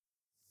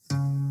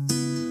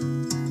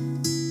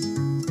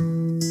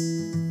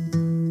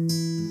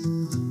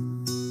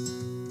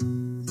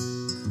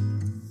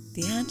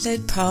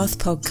Antlered Path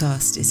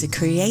podcast is a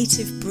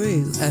creative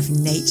brew of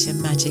nature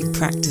magic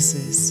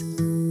practices.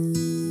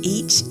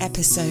 Each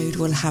episode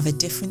will have a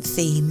different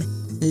theme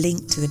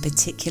linked to the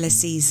particular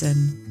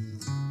season.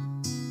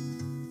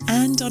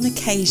 And on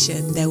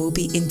occasion there will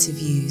be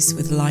interviews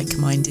with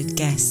like-minded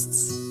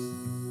guests.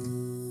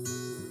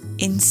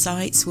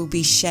 Insights will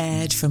be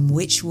shared from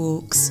witch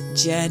walks,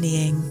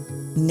 journeying,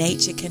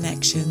 nature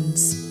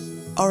connections,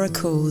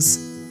 oracles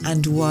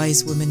and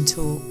wise woman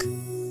talk.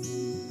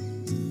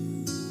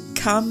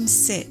 Come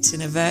sit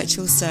in a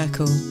virtual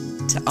circle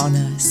to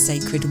honour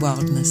sacred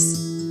wildness.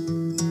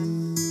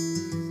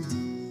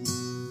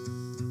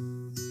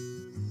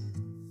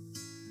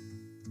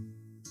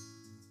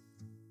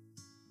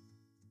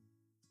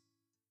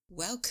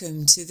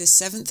 Welcome to the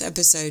 7th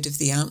episode of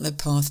the Antlered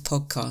Path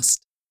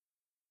podcast.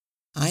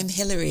 I'm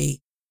Hilary,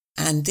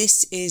 and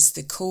this is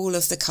the call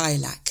of the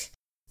Cailleach,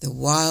 the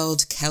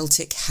wild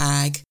Celtic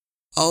hag,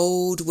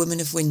 old woman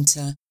of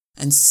winter,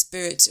 and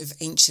spirit of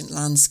ancient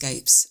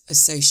landscapes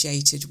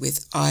associated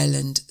with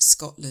Ireland,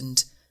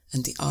 Scotland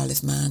and the Isle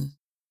of Man.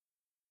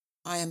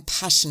 I am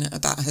passionate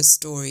about her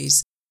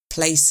stories,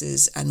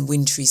 places and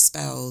wintry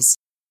spells.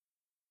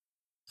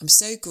 I'm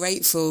so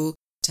grateful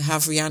to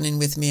have Rhiannon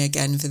with me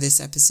again for this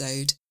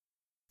episode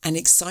and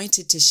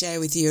excited to share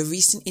with you a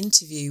recent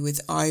interview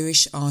with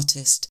Irish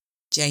artist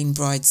Jane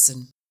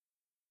Brideson,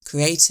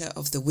 creator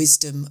of the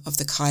Wisdom of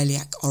the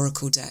Cailleach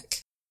Oracle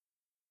deck.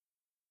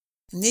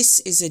 And this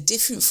is a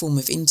different form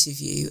of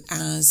interview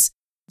as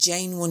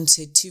Jane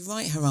wanted to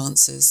write her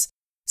answers,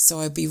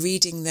 so I'll be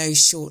reading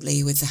those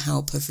shortly with the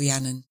help of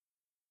Rhiannon.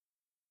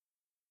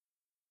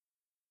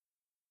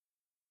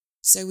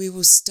 So we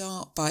will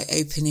start by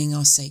opening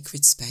our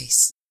sacred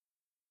space,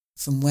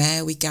 from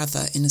where we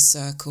gather in a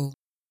circle.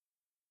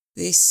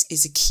 This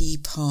is a key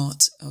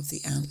part of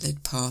the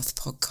Antlered Path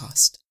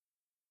podcast.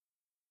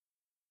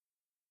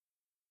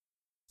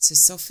 So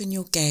soften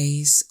your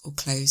gaze or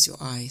close your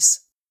eyes.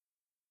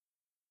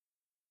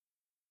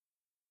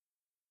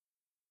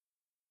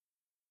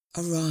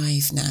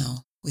 Arrive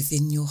now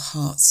within your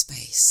heart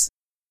space,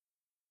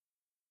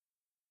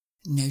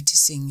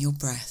 noticing your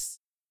breath.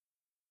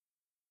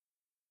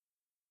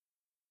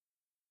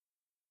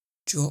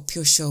 Drop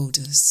your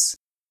shoulders.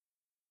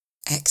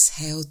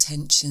 Exhale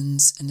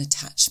tensions and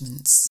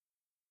attachments.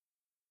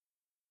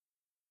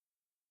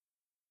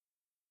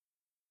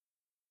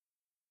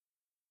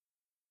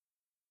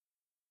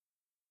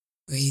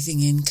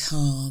 Breathing in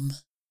calm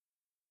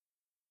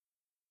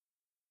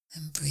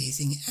and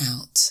breathing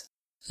out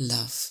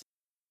love.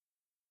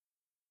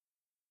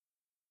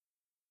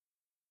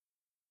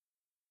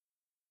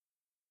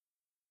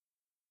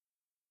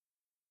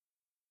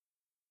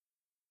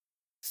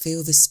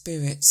 Feel the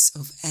spirits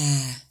of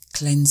air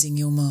cleansing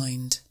your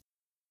mind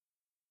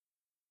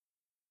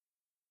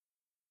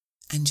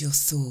and your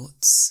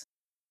thoughts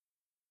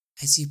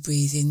as you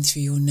breathe in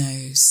through your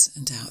nose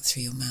and out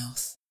through your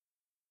mouth.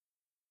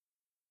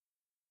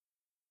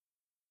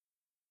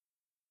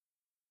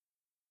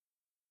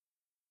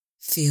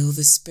 Feel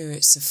the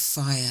spirits of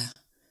fire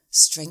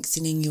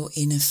strengthening your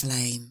inner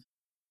flame.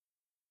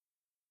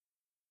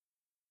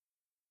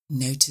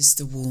 Notice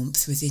the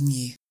warmth within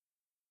you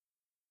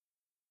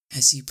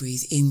as you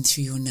breathe in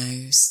through your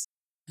nose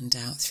and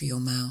out through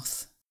your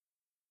mouth.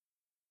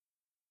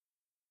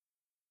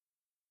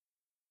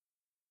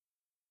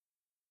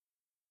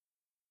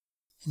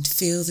 And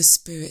feel the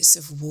spirits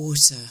of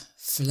water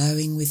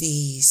flowing with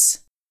ease,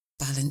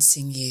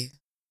 balancing you,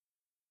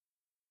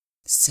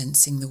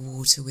 sensing the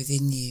water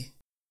within you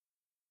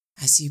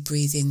as you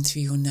breathe in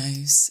through your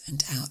nose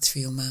and out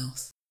through your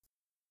mouth.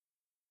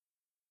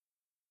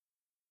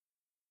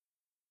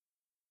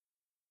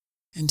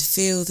 And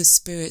feel the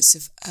spirits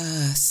of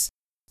earth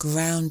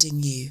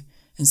grounding you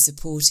and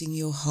supporting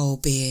your whole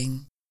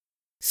being,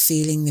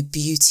 feeling the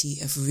beauty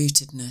of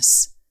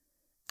rootedness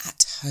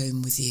at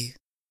home with you.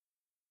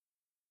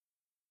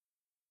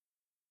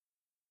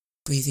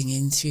 Breathing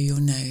in through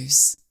your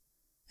nose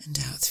and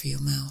out through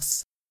your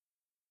mouth.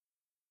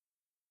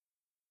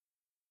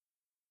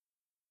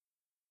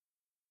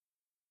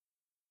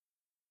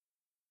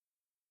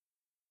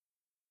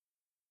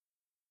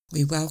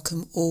 We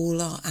welcome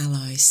all our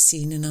allies,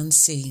 seen and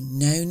unseen,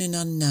 known and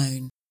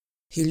unknown,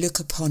 who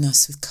look upon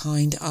us with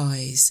kind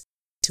eyes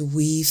to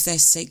weave their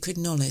sacred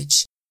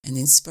knowledge and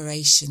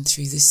inspiration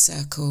through this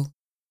circle.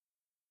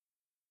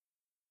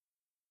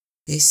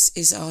 This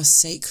is our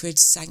sacred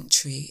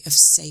sanctuary of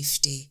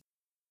safety,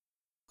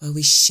 where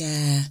we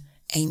share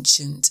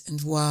ancient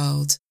and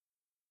wild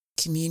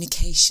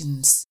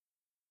communications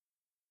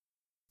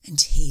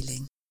and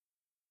healing.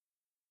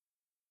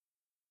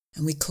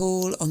 And we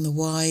call on the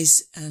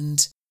wise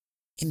and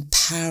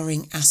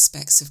empowering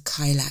aspects of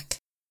Cailleach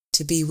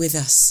to be with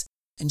us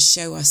and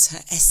show us her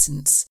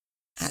essence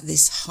at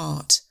this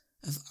heart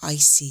of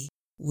icy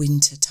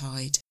winter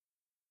tide.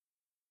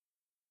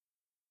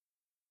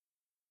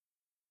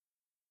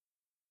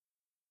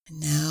 And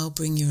now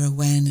bring your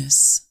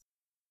awareness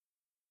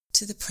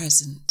to the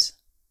present,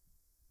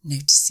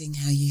 noticing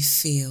how you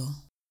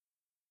feel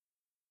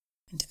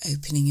and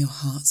opening your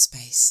heart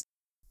space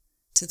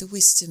to the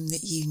wisdom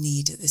that you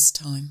need at this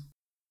time.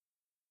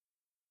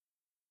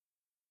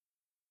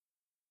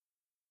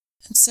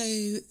 And so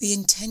the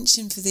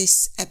intention for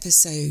this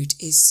episode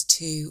is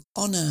to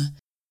honour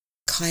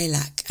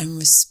Cailleach and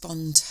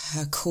respond to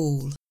her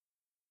call.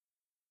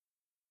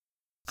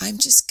 I'm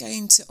just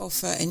going to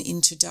offer an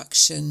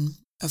introduction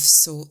of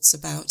sorts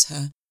about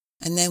her,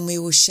 and then we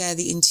will share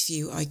the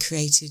interview I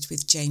created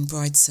with Jane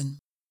Bridson.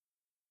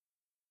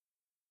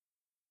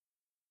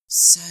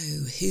 So,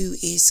 who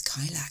is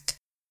Cailleach?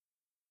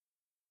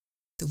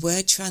 The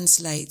word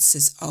translates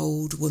as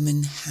old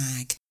woman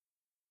hag.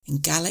 In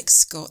Gaelic,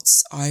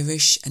 Scots,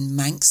 Irish and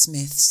Manx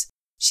myths,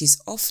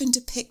 she's often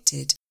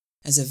depicted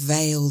as a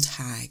veiled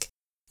hag,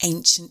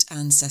 ancient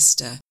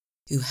ancestor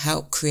who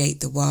helped create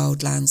the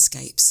wild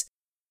landscapes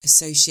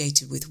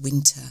associated with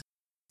winter,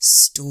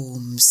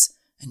 storms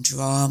and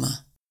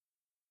drama.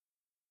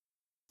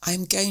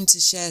 I'm going to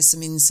share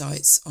some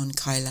insights on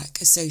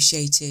Cailleach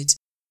associated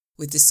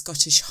with the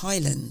Scottish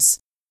Highlands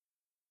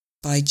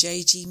by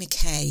J.G.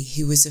 Mackay,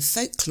 who was a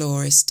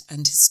folklorist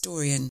and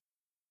historian,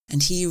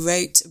 and he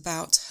wrote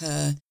about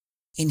her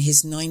in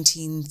his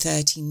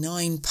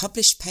 1939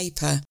 published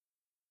paper,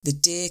 The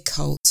Deer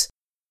Cult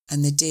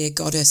and the Deer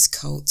Goddess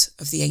Cult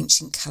of the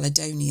Ancient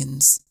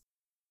Caledonians.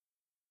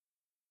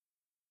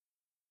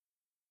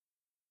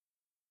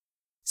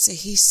 So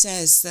he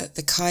says that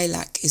the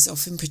Cailleach is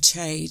often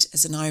portrayed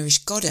as an Irish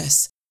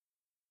goddess,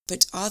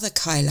 but other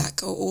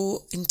Cailleach are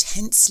all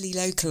intensely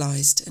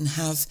localised and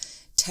have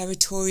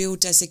territorial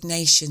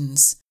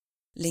designations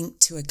linked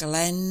to a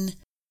glen,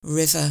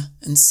 river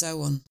and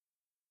so on.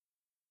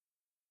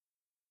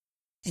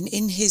 And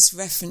in his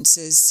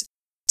references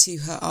to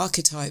her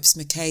archetypes,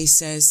 Mackay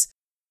says,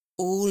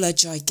 all are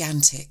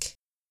gigantic.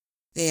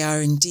 They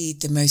are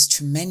indeed the most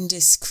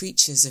tremendous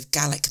creatures of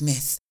Gaelic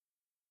myth.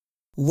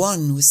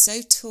 One was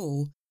so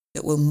tall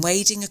that when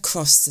wading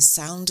across the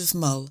Sound of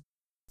Mull,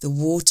 the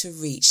water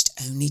reached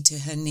only to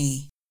her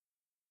knee.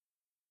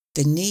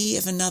 The knee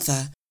of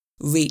another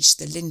reached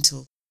the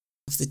lintel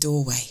of the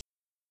doorway.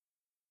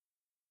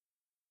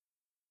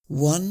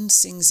 One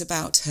sings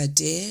about her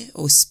deer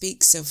or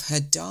speaks of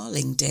her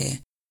darling deer,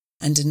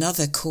 and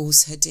another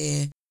calls her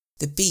deer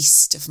the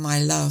beast of my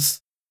love.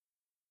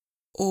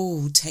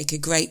 All take a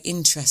great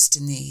interest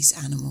in these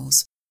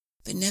animals,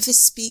 but never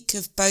speak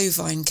of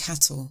bovine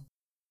cattle.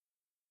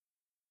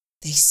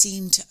 They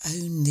seem to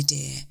own the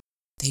deer.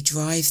 They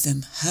drive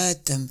them,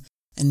 herd them,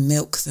 and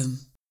milk them.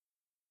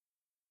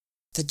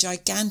 The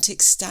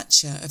gigantic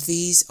stature of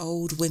these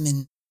old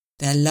women,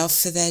 their love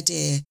for their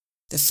deer,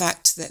 the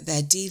fact that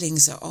their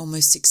dealings are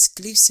almost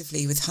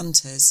exclusively with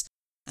hunters,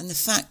 and the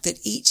fact that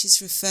each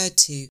is referred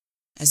to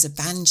as a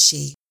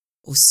banshee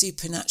or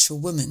supernatural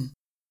woman,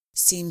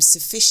 seems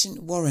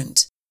sufficient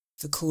warrant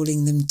for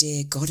calling them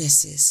deer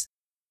goddesses.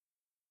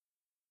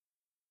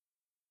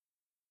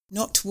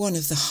 Not one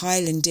of the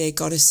Highland deer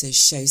goddesses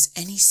shows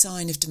any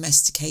sign of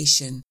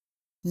domestication.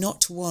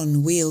 Not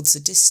one wields a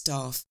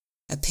distaff,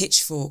 a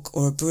pitchfork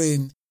or a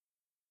broom.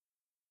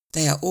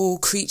 They are all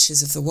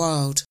creatures of the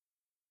wild.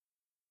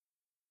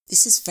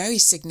 This is very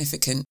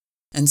significant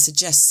and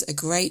suggests a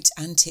great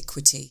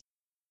antiquity.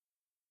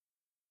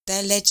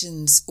 Their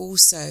legends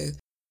also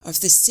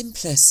of the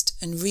simplest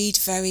and read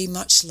very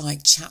much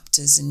like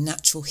chapters in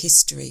natural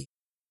history.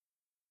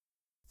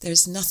 There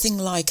is nothing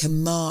like a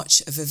march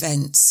of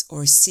events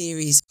or a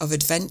series of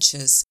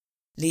adventures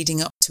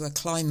leading up to a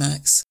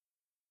climax.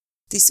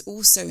 This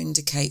also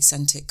indicates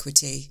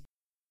antiquity,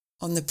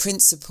 on the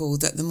principle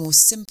that the more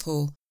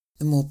simple,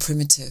 the more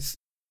primitive.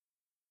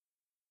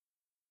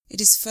 It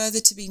is further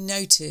to be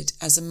noted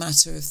as a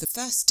matter of the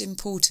first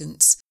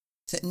importance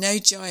that no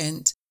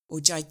giant or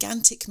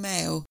gigantic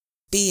male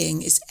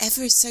being is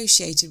ever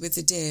associated with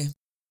the deer.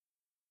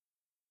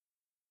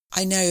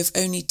 I know of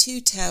only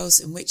 2 tales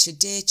in which a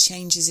deer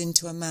changes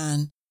into a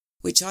man,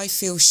 which I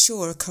feel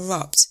sure are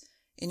corrupt,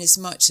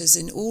 inasmuch as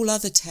in all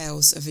other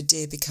tales of a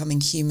deer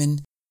becoming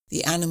human,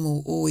 the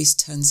animal always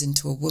turns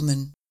into a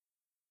woman.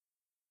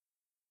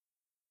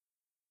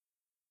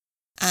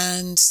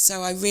 And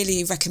so I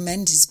really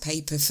recommend his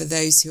paper for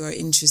those who are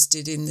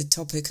interested in the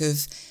topic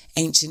of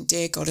ancient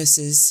deer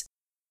goddesses,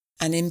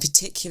 and in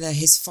particular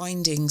his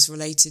findings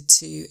related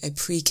to a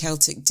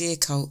pre-Celtic deer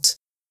cult.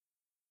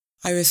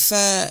 I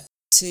refer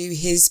to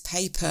his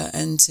paper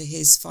and to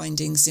his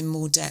findings in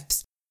more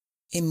depth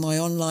in my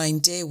online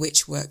Deer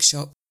Witch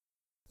workshop,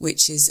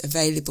 which is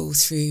available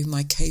through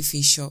my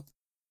Ko-fi shop.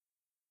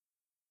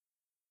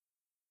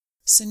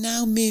 So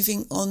now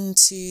moving on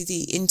to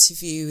the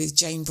interview with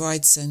Jane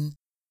Bridson.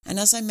 And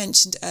as I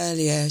mentioned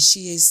earlier,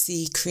 she is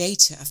the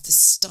creator of the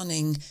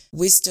stunning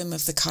Wisdom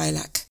of the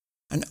Cailleach,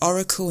 an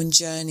oracle and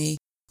journey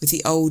with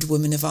the Old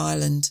Woman of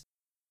Ireland.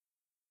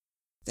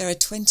 There are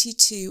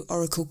 22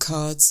 oracle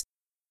cards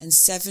and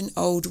 7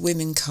 Old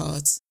Women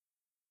cards.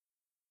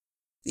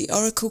 The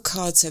oracle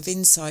cards have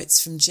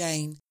insights from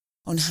Jane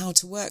on how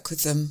to work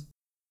with them.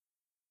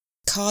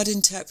 Card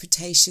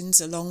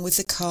interpretations along with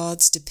the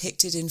cards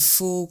depicted in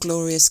full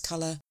glorious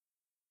colour.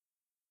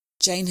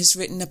 Jane has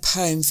written a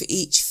poem for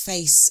each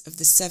face of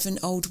the 7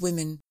 old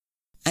women,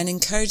 and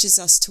encourages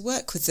us to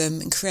work with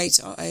them and create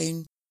our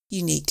own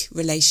unique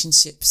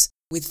relationships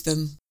with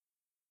them.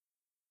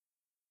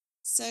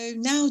 So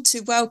now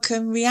to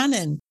welcome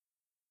Rhiannon.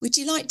 Would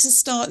you like to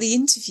start the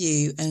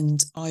interview,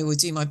 and I will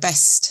do my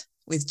best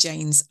with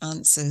Jane's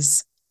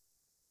answers?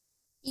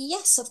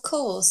 Yes, of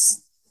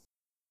course.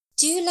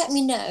 Do let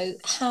me know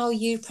how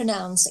you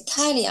pronounce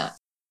Cailleach,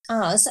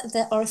 as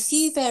there are a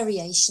few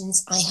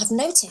variations I have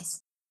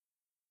noticed.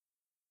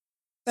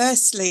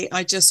 Firstly,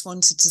 I just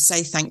wanted to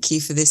say thank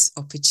you for this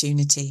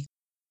opportunity.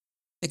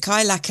 The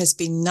Cailleach has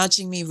been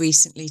nudging me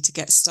recently to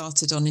get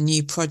started on a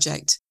new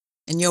project,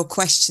 and your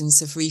questions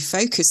have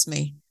refocused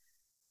me.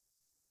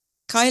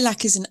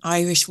 Cailleach is an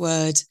Irish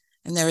word,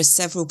 and there are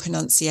several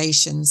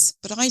pronunciations,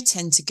 but I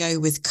tend to go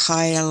with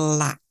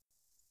Cailleach.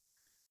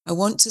 I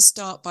want to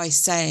start by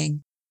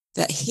saying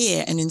that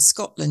here and in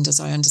Scotland, as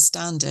I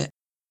understand it,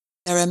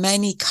 there are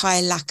many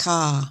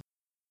Cailleachar,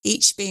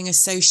 each being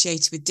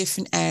associated with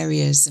different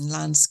areas and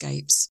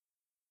landscapes.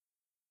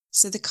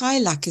 So the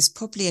Cailleach is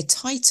probably a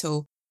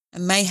title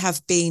and may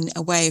have been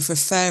a way of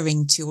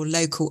referring to your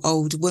local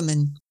old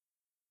woman,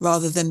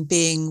 rather than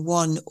being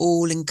one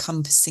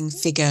all-encompassing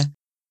figure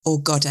or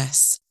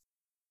goddess.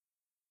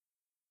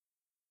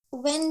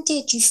 When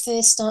did you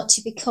first start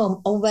to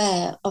become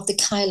aware of the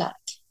Cailleach,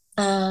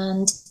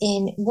 and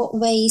in what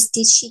ways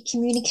did she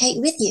communicate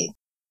with you?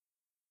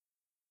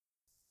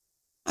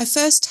 I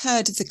first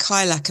heard of the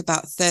Cailleach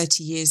about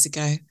 30 years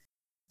ago.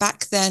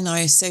 Back then I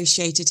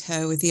associated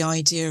her with the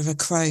idea of a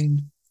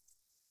crone,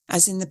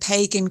 as in the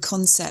pagan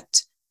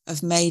concept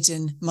of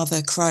maiden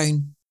mother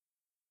crone.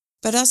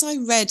 But as I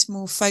read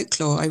more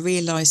folklore, I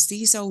realised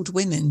these old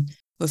women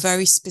were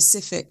very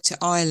specific to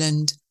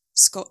Ireland,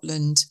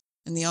 Scotland,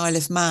 and the Isle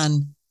of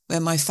Man,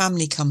 where my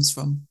family comes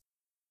from.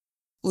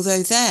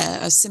 Although there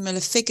are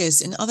similar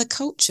figures in other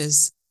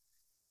cultures.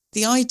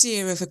 The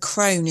idea of a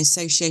crone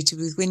associated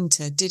with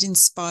winter did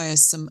inspire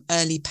some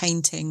early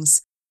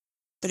paintings,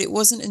 but it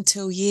wasn't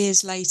until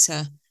years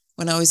later,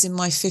 when I was in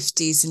my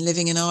 50s and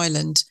living in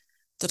Ireland,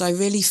 that I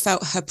really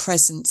felt her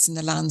presence in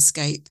the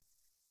landscape,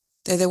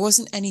 though there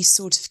wasn't any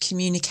sort of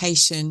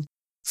communication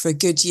for a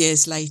good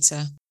years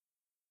later.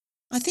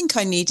 I think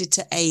I needed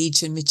to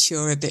age and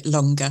mature a bit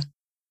longer.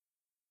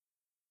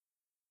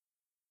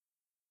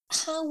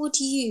 How would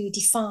you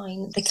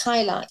define the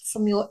Cailleach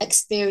from your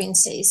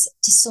experiences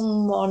to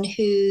someone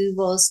who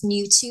was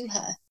new to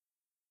her?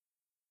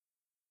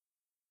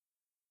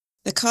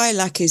 The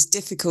Cailleach is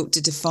difficult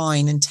to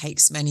define and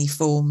takes many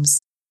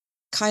forms.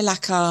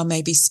 Cailleachar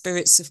may be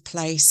spirits of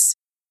place,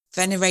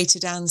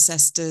 venerated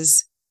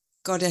ancestors,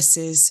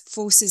 goddesses,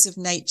 forces of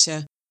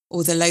nature,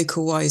 or the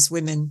local wise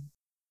women.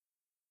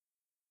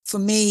 For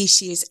me,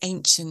 she is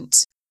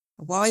ancient,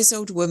 a wise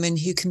old woman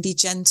who can be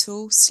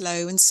gentle,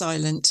 slow and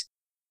silent,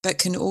 but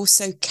can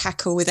also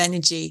cackle with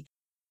energy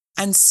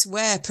and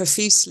swear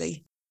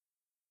profusely.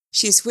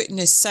 She has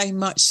witnessed so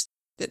much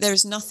that there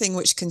is nothing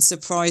which can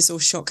surprise or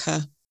shock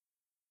her.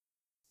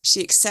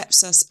 She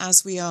accepts us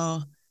as we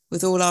are,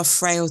 with all our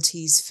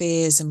frailties,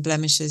 fears and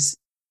blemishes.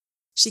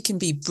 She can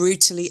be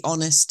brutally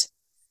honest,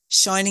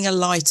 shining a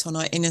light on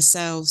our inner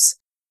selves,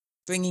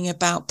 bringing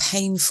about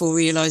painful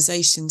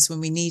realizations when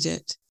we need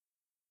it.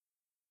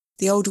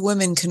 The old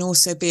woman can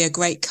also be a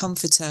great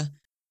comforter,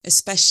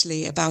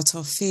 especially about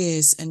our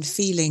fears and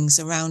feelings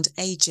around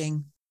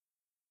aging.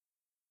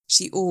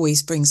 She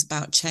always brings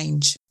about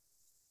change.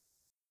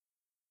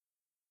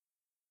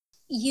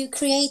 You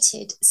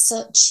created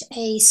such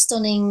a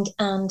stunning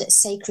and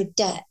sacred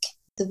deck,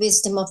 the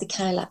Wisdom of the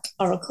Cailleach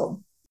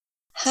Oracle.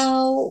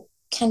 How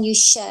can you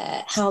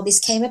share how this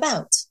came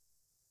about?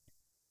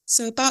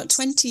 So about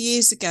 20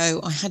 years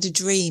ago, I had a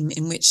dream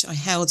in which I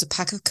held a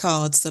pack of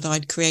cards that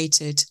I'd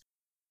created.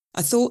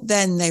 I thought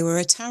then they were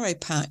a tarot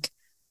pack,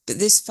 but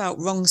this felt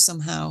wrong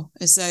somehow,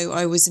 as though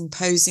I was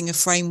imposing a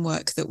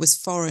framework that was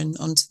foreign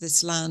onto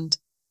this land.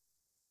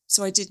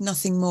 So I did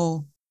nothing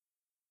more.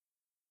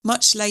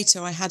 Much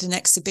later, I had an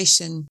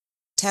exhibition,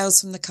 Tales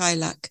from the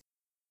Cailleach,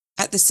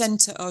 at the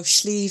centre of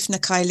Sliabh na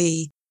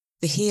Cailleach,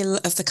 the Hill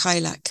of the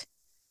Cailleach,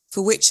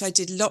 for which I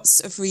did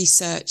lots of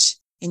research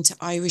into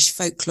Irish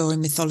folklore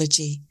and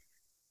mythology.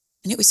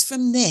 And it was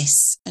from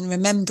this and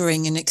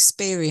remembering an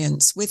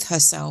experience with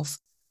herself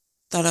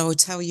that I will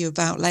tell you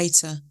about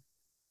later,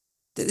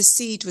 that the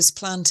seed was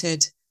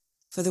planted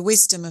for the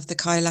wisdom of the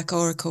Cailleach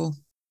Oracle.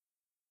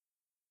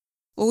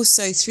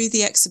 Also, through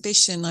the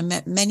exhibition, I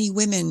met many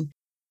women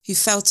who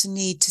felt a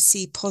need to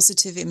see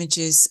positive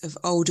images of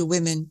older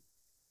women.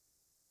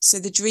 So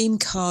the dream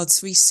cards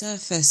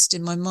resurfaced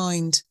in my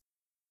mind,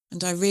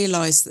 and I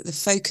realised that the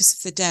focus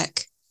of the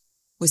deck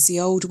was the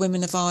old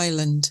women of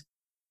Ireland,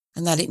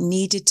 and that it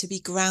needed to be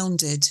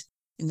grounded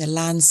in the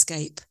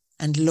landscape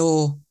and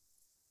lore.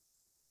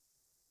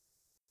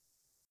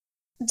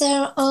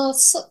 There are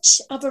such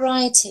a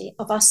variety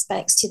of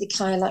aspects to the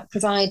Cailleach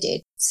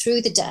provided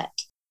through the deck.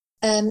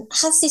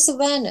 Has this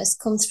awareness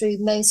come through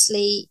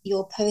mostly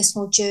your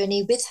personal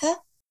journey with her?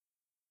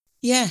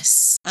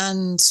 Yes,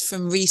 and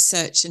from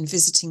research and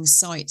visiting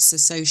sites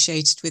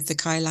associated with the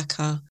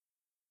Cailleachar.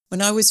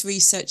 When I was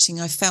researching,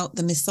 I felt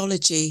the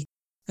mythology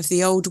of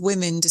the old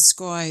women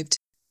described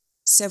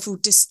several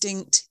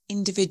distinct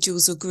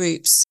individuals or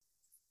groups,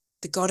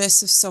 the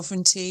goddess of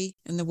sovereignty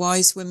and the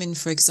wise women,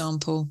 for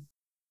example.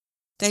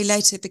 They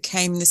later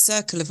became the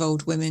circle of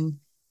old women,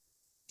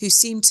 who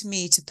seemed to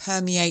me to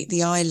permeate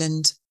the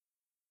island.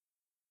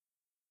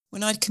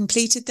 When I'd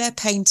completed their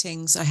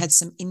paintings, I had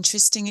some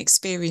interesting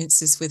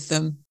experiences with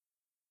them.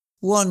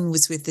 One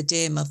was with the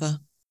deer mother.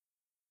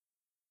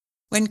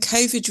 When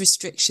COVID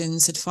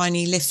restrictions had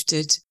finally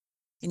lifted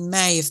in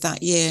May of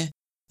that year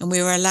and we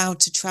were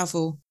allowed to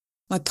travel,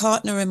 my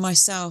partner and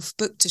myself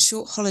booked a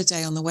short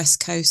holiday on the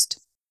West Coast.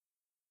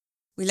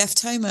 We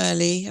left home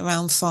early,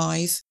 around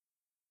 5,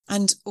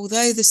 and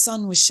although the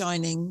sun was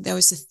shining, there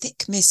was a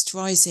thick mist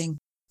rising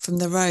from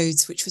the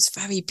roads, which was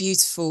very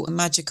beautiful and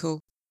magical.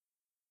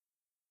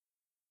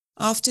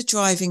 After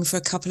driving for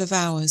a couple of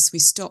hours, we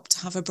stopped to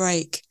have a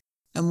break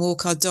and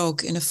walk our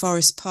dog in a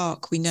forest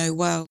park we know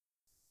well.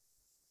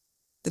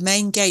 The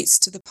main gates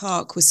to the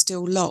park were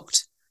still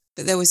locked,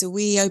 but there was a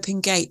wee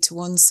open gate to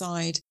one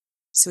side,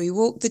 so we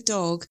walked the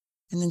dog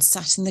and then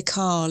sat in the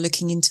car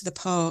looking into the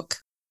park.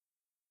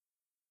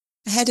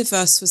 Ahead of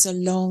us was a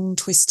long,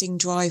 twisting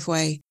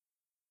driveway,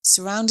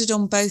 surrounded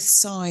on both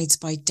sides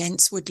by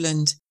dense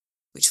woodland,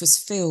 which was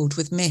filled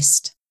with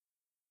mist.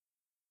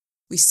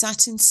 We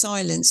sat in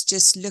silence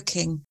just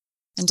looking,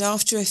 and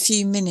after a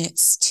few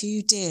minutes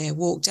 2 deer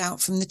walked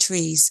out from the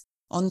trees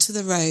onto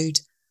the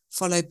road,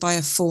 followed by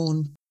a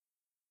fawn.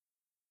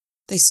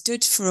 They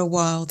stood for a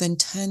while, then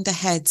turned their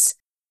heads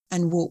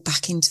and walked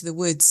back into the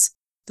woods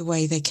the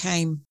way they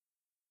came.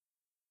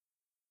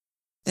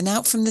 Then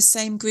out from the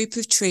same group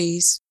of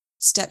trees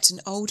stepped an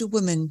older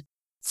woman,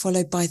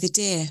 followed by the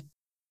deer.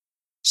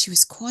 She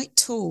was quite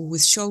tall,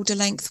 with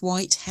shoulder-length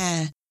white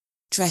hair,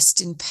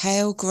 dressed in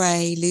pale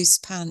grey loose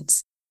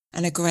pants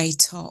and a grey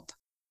top.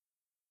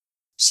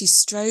 She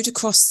strode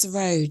across the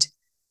road,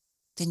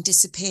 then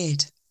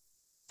disappeared,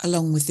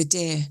 along with the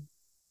deer,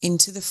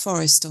 into the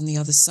forest on the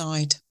other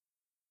side.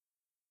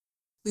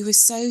 We were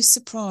so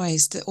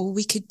surprised that all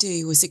we could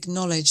do was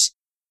acknowledge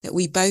that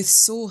we both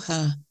saw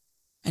her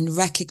and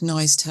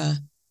recognised her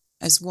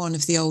as one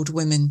of the old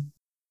women.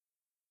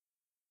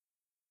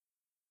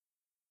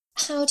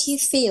 How do you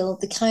feel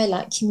the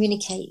Cailleach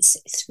communicates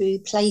through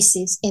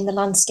places in the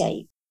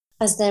landscape,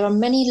 as there are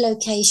many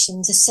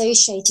locations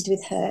associated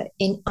with her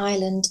in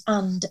Ireland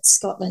and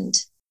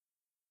Scotland?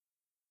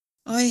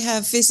 I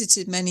have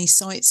visited many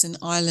sites in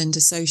Ireland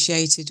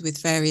associated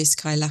with various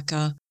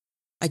Cailleach.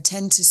 I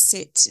tend to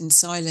sit in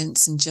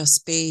silence and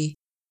just be.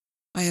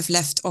 I have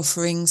left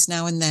offerings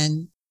now and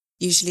then,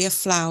 usually a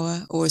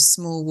flower or a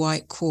small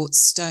white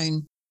quartz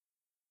stone.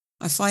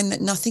 I find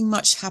that nothing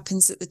much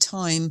happens at the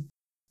time,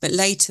 but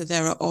later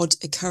there are odd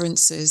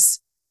occurrences,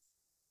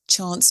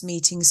 chance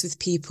meetings with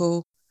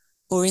people,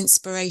 or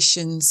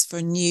inspirations for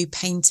a new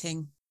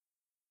painting.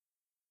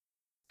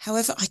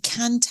 However, I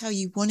can tell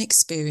you one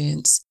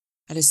experience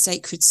at a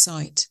sacred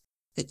site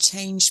that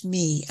changed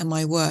me and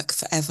my work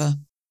forever.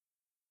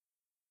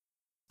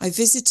 I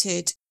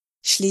visited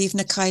Sliabh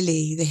na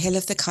Cailleach, the hill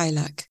of the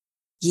Cailleach,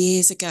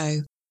 years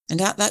ago,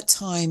 and at that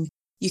time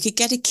you could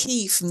get a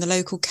key from the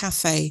local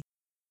cafe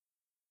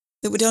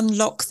that would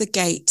unlock the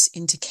gate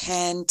into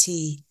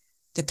Cailleach,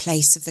 the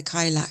place of the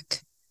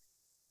Cailleach,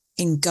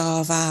 in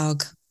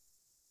Cailleach.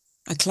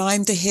 I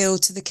climbed the hill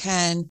to the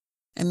cairn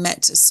and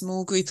met a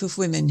small group of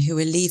women who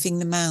were leaving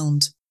the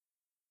mound.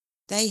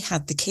 They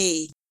had the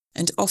key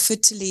and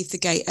offered to leave the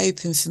gate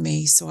open for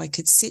me so I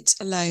could sit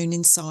alone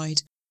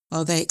inside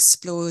while they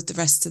explored the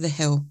rest of the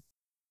hill.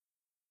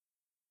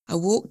 I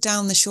walked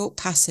down the short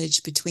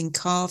passage between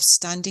carved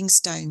standing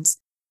stones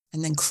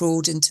and then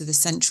crawled into the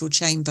central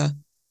chamber.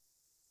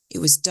 It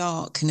was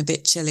dark and a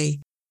bit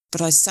chilly,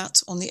 but I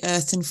sat on the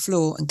earthen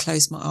floor and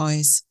closed my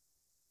eyes.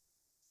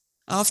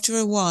 After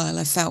a while,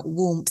 I felt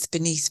warmth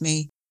beneath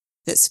me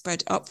that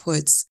spread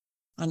upwards,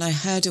 and I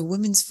heard a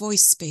woman's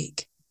voice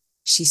speak.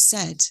 She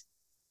said,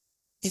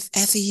 "If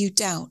ever you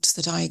doubt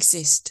that I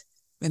exist,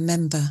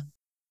 remember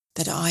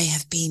that I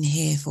have been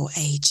here for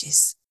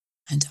ages,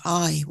 and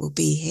I will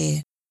be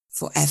here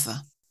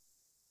forever."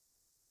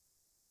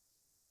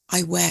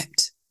 I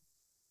wept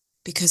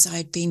because I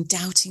had been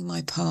doubting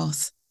my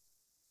path,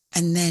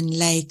 and then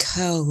lay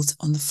curled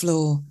on the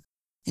floor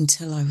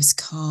until I was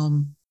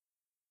calm.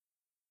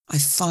 I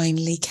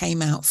finally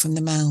came out from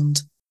the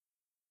mound.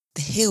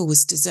 The hill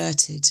was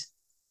deserted,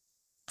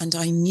 and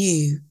I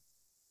knew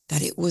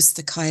that it was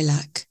the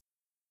Cailleach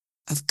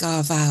of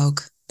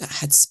Cailleach that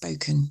had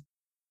spoken.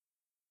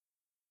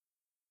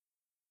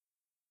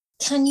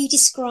 Can you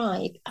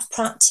describe a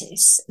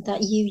practice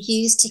that you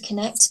use to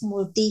connect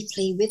more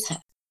deeply with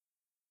her?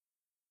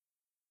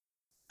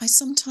 I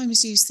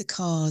sometimes use the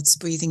cards,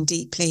 breathing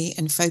deeply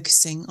and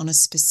focusing on a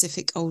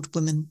specific old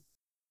woman,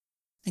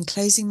 and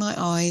closing my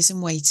eyes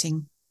and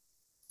waiting.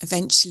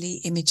 Eventually,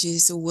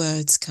 images or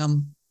words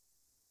come.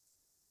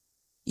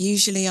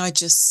 Usually I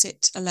just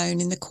sit alone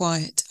in the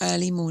quiet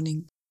early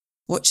morning,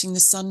 watching the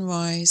sun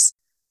rise,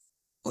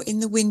 or in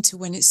the winter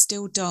when it's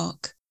still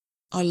dark,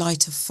 I'll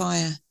light a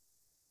fire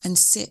and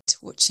sit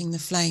watching the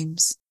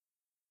flames.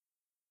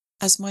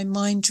 As my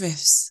mind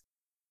drifts,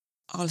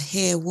 I'll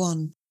hear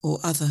one or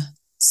other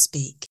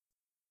speak.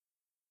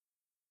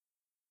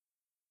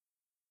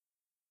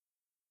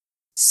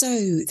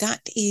 So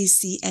that is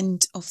the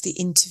end of the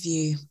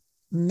interview.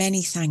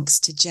 Many thanks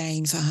to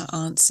Jane for her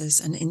answers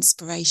and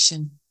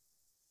inspiration.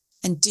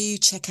 And do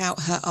check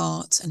out her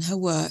art and her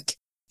work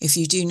if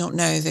you do not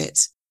know of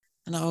it.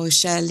 And I will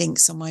share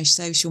links on my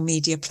social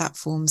media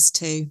platforms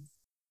too.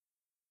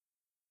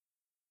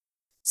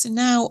 So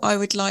now I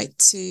would like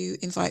to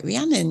invite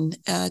Rhiannon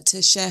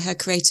to share her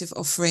creative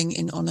offering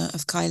in honour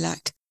of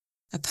Cailleach,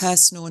 a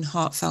personal and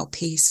heartfelt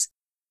piece.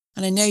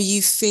 And I know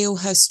you feel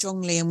her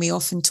strongly, and we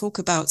often talk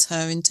about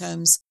her in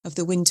terms of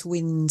the winter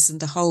winds and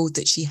the hold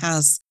that she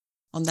has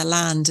on the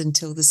land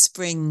until the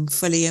spring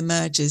fully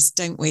emerges,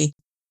 don't we?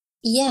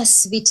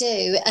 Yes, we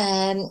do.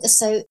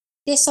 So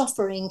this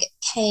offering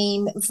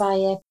came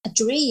via a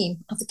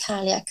dream of the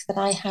Cailleach that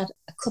I had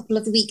a couple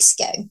of weeks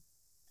ago,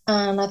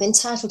 and I've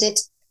entitled it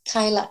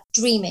Cailleach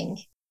Dreaming.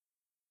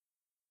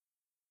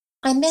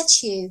 I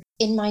met you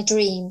in my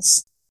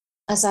dreams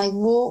as I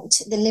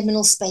walked the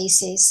liminal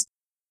spaces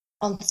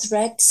on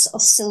threads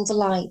of silver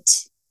light,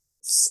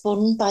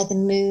 spun by the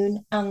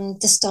moon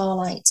and the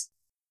starlight.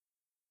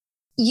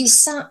 You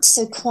sat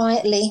so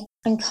quietly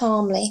and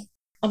calmly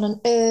on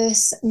an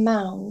earth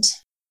mound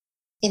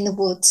in the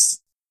woods.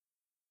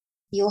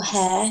 Your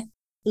hair,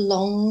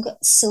 long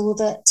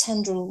silver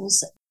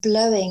tendrils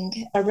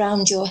blowing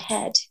around your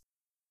head.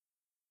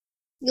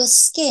 Your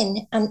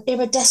skin an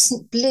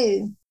iridescent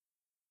blue,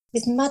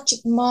 with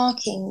magic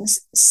markings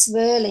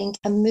swirling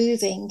and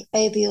moving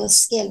over your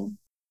skin,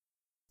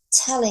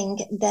 telling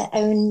their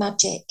own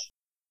magic.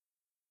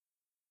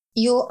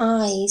 Your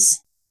eyes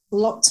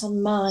locked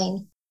on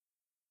mine,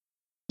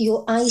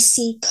 your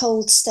icy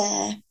cold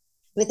stare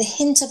with a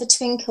hint of a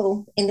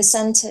twinkle in the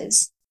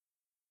centres.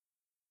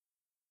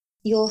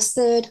 Your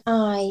third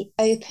eye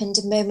opened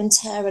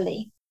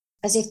momentarily,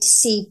 as if to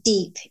see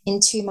deep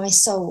into my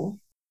soul.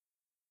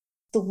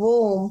 The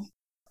warmth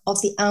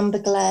of the amber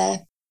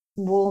glare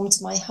warmed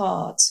my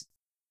heart.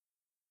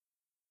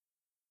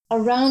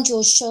 Around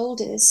your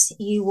shoulders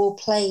you wore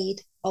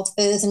plaid of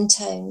earthen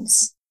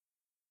tones.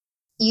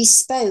 You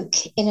spoke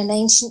in an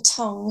ancient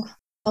tongue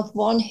of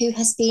one who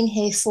has been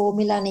here for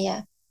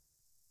millennia,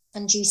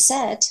 and you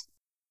said,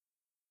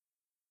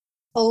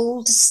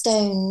 "Old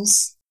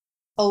stones,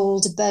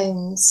 old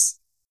bones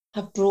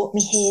have brought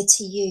me here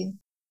to you.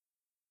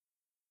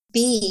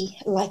 Be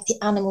like the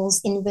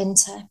animals in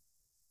winter.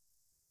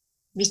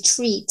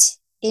 Retreat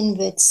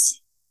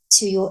inwards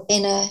to your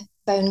inner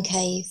bone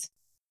cave.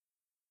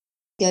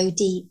 Go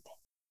deep.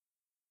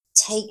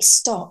 Take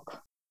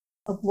stock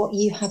of what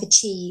you have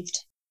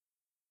achieved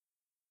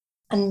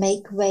and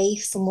make way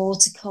for more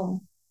to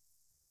come.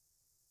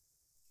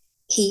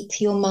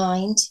 Keep your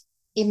mind,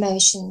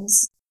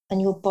 emotions,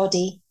 and your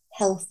body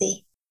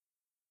healthy.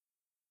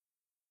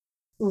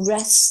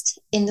 Rest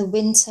in the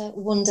winter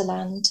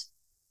wonderland.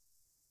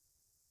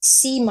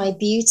 See my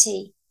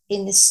beauty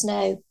in the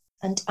snow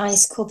and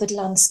ice-covered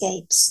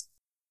landscapes.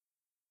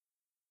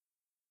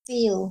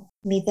 Feel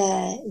me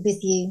there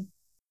with you.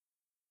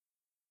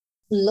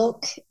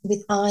 Look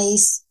with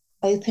eyes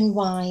open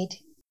wide,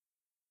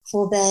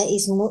 for there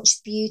is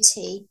much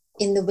beauty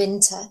in the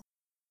winter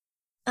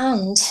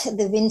and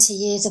the winter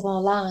years of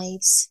our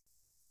lives.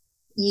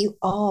 You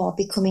are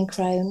becoming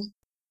crone,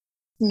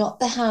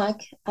 not the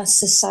hag as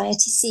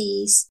society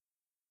sees,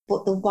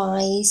 but the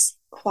wise,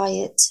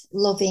 quiet,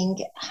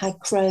 loving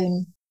hag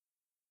crone,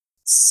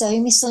 so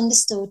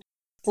misunderstood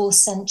for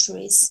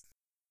centuries.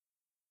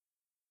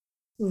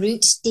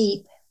 Root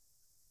deep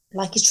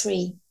like a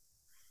tree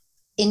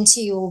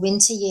into your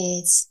winter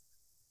years.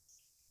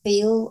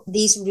 Feel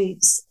these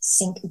roots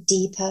sink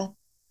deeper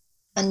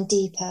and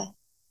deeper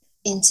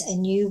into a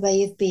new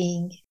way of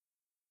being.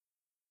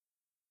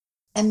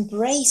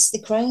 Embrace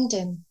the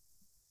crondom.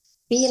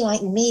 Be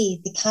like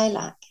me, the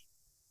Cailleach.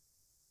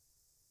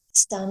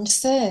 Stand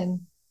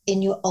firm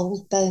in your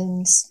old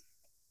bones,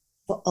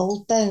 for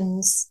old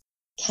bones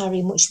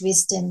carry much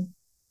wisdom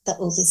that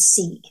others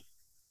seek.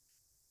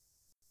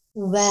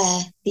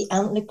 Wear the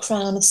antlered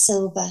crown of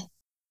silver.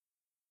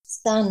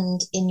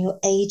 Stand in your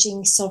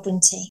aging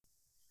sovereignty.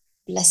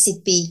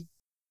 Blessed be.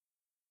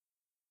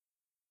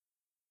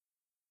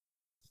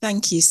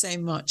 Thank you so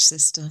much,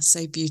 sister.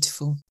 So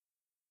beautiful.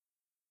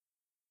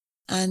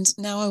 And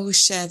now I will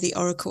share the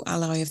Oracle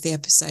Ally of the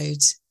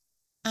episode,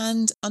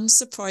 and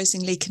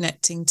unsurprisingly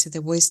connecting to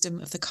the wisdom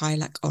of the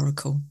Cailleach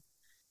Oracle.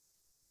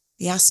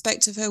 The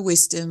aspect of her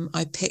wisdom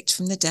I picked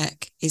from the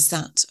deck is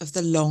that of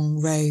the long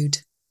road.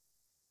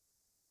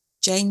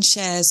 Jane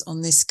shares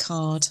on this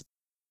card,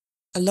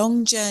 "A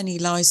long journey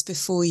lies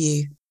before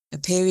you, a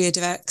period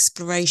of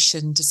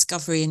exploration,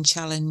 discovery and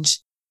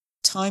challenge,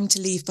 time to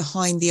leave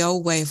behind the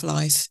old way of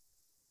life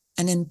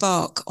and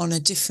embark on a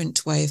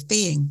different way of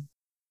being."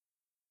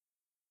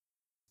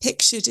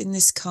 Pictured in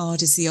this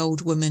card is the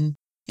old woman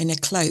in a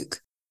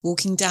cloak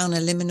walking down a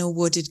liminal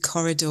wooded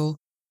corridor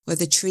where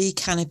the tree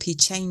canopy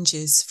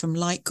changes from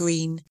light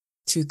green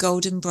through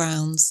golden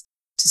browns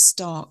to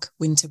stark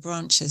winter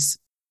branches.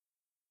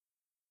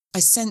 I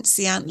sense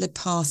the antlered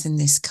path in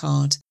this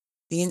card,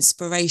 the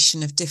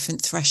inspiration of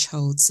different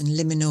thresholds and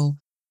liminal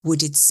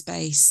wooded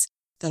space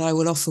that I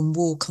will often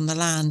walk on the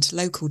land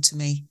local to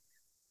me.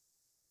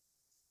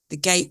 The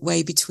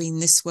gateway between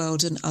this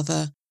world and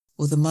other,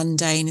 or the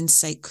mundane and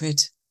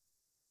sacred.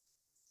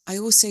 I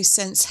also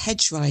sense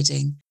hedge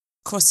riding,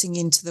 crossing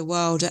into the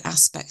wilder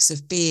aspects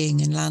of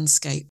being and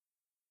landscape,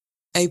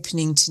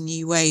 opening to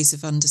new ways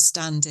of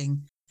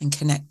understanding and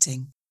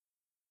connecting,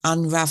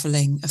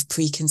 unravelling of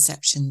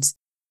preconceptions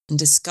and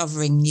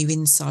discovering new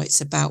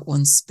insights about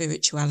one's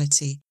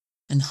spirituality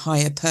and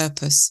higher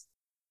purpose.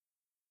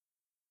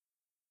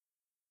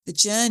 The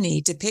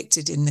journey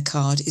depicted in the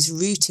card is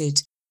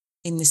rooted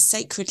in the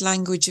sacred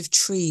language of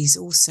trees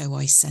also,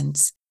 I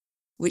sense,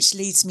 which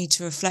leads me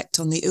to reflect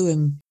on the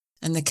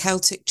and the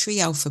Celtic tree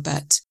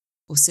alphabet,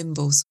 or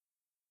symbols.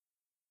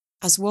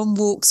 As one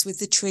walks with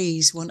the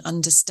trees, one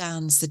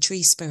understands the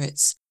tree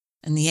spirits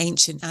and the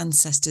ancient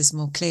ancestors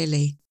more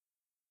clearly.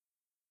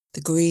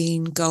 The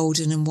green,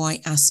 golden and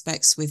white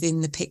aspects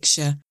within the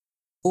picture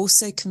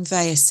also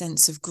convey a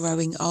sense of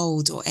growing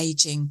old or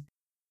ageing,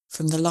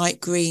 from the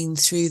light green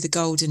through the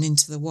golden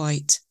into the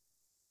white.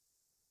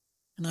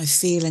 And I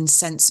feel and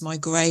sense my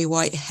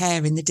grey-white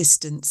hair in the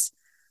distance.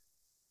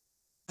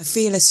 I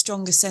feel a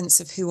stronger sense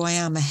of who I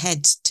am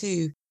ahead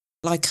too,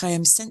 like I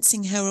am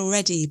sensing her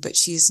already, but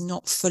she is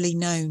not fully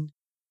known.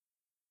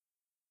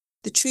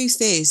 The truth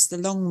is, the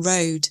long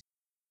road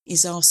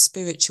is our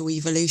spiritual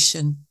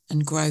evolution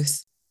and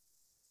growth,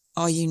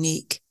 our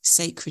unique,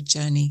 sacred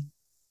journey.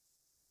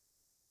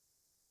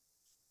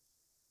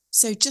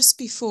 So just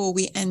before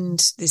we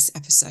end this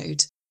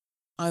episode,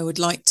 I would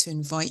like to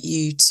invite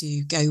you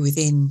to go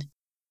within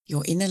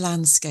your inner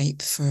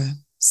landscape for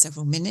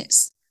several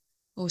minutes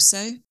or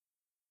so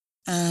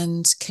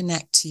and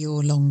connect to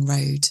your long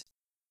road.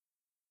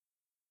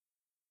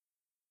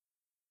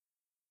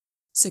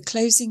 So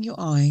closing your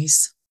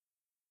eyes,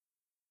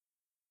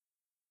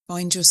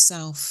 find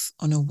yourself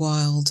on a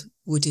wild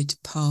wooded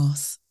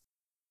path.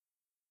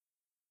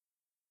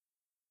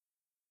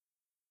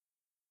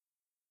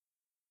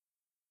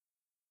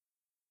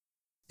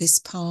 This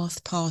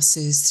path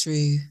passes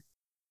through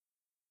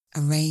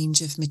a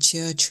range of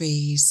mature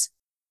trees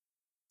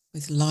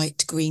with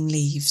light green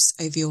leaves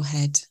over your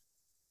head.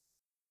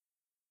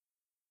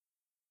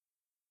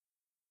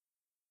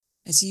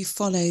 As you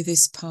follow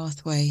this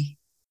pathway,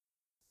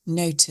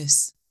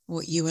 notice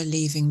what you are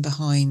leaving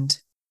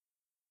behind,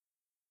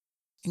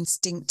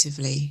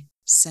 instinctively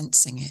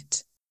sensing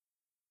it.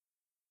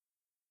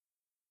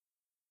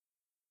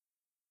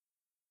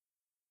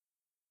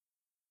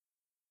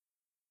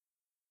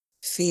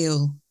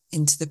 Feel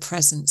into the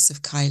presence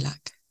of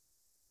Cailleach.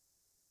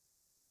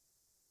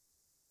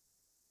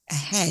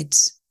 Ahead,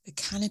 the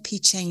canopy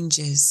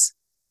changes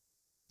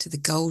to the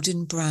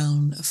golden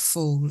brown of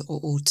fall or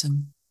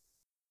autumn.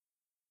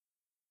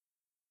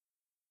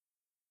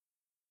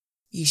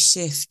 You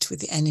shift with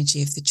the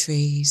energy of the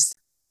trees,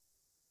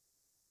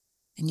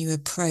 and you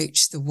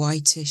approach the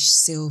whitish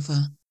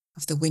silver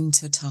of the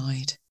winter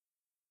tide,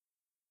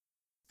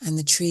 and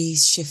the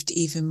trees shift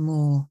even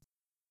more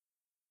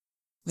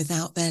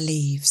without their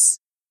leaves.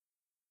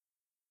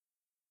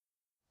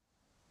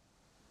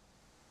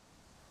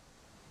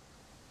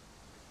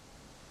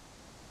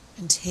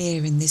 And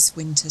here in this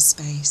winter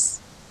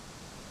space,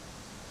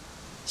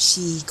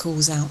 she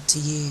calls out to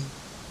you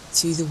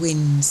through the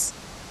winds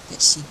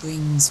that she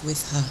brings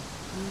with her.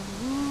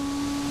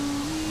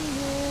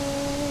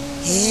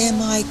 Hear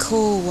my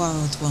call,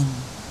 wild one.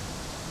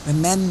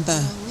 Remember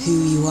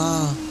who you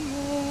are.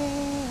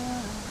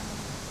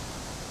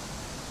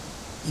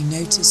 You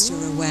notice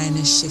your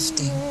awareness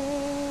shifting.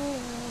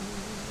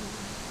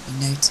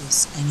 You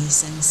notice any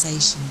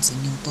sensations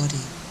in your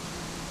body.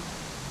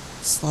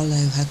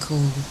 Follow her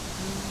call.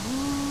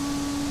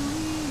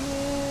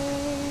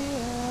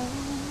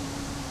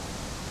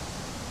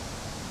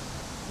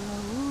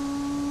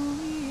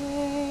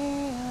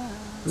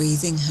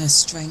 Breathing her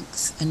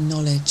strength and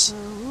knowledge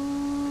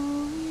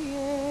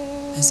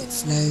as it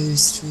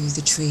flows through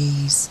the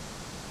trees.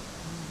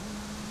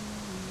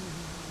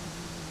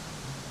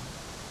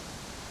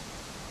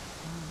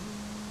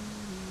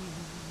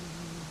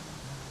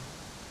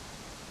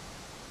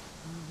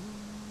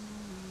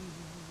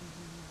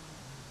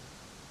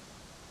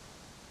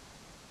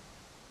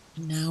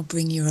 And now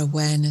bring your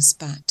awareness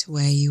back to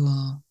where you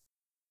are.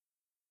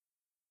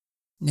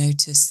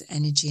 Notice the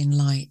energy and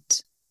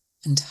light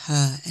and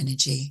her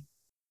energy.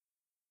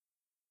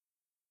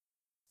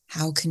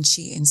 How can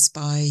she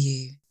inspire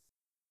you,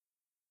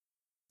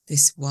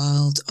 this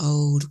wild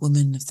old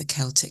woman of the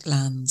Celtic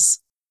lands,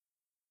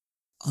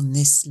 on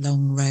this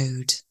long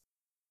road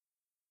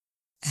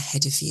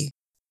ahead of you?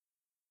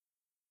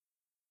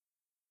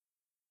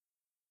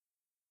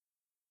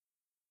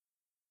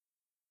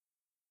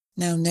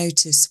 Now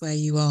notice where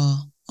you are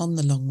on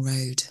the long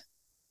road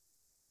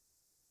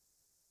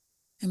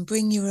and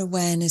bring your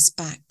awareness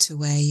back to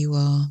where you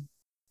are,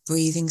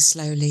 breathing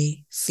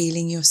slowly,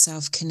 feeling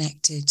yourself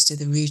connected to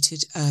the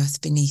rooted earth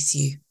beneath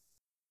you,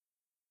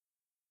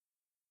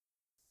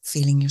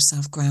 feeling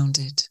yourself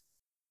grounded.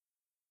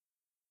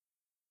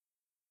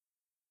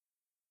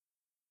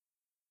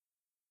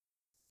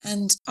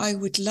 And I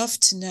would love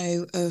to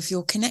know of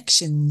your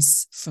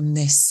connections from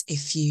this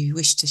if you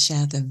wish to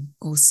share them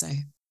also.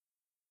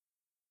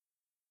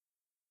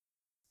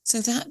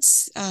 So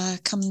that's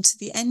come to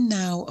the end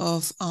now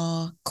of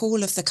our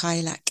Call of the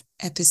Cailleach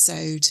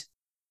episode.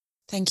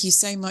 Thank you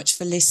so much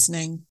for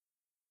listening.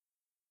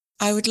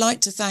 I would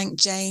like to thank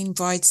Jane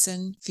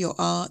Brideson for your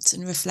art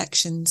and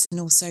reflections, and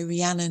also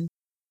Rhiannon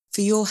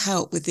for your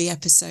help with the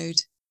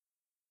episode.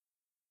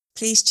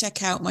 Please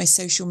check out my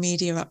social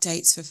media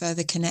updates for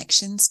further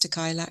connections to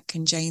Cailleach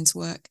and Jane's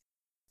work,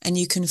 and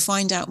you can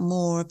find out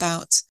more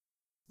about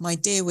my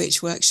Dear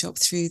Witch workshop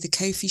through the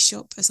Ko-fi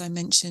shop, as I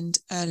mentioned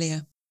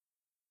earlier.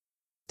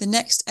 The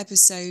next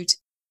episode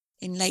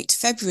in late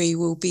February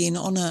will be in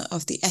honour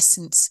of the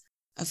essence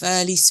of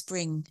early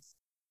spring,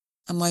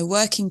 and my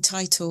working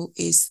title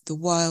is The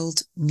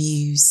Wild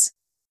Muse.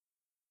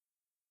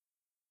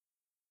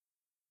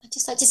 I'd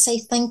just like to say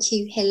thank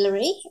you,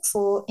 Hilary,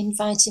 for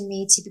inviting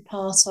me to be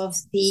part of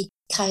the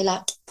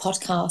Cailleach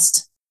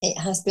podcast. It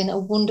has been a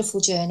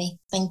wonderful journey.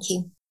 Thank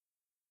you.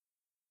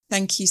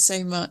 Thank you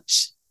so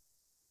much,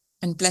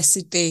 and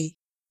blessed be.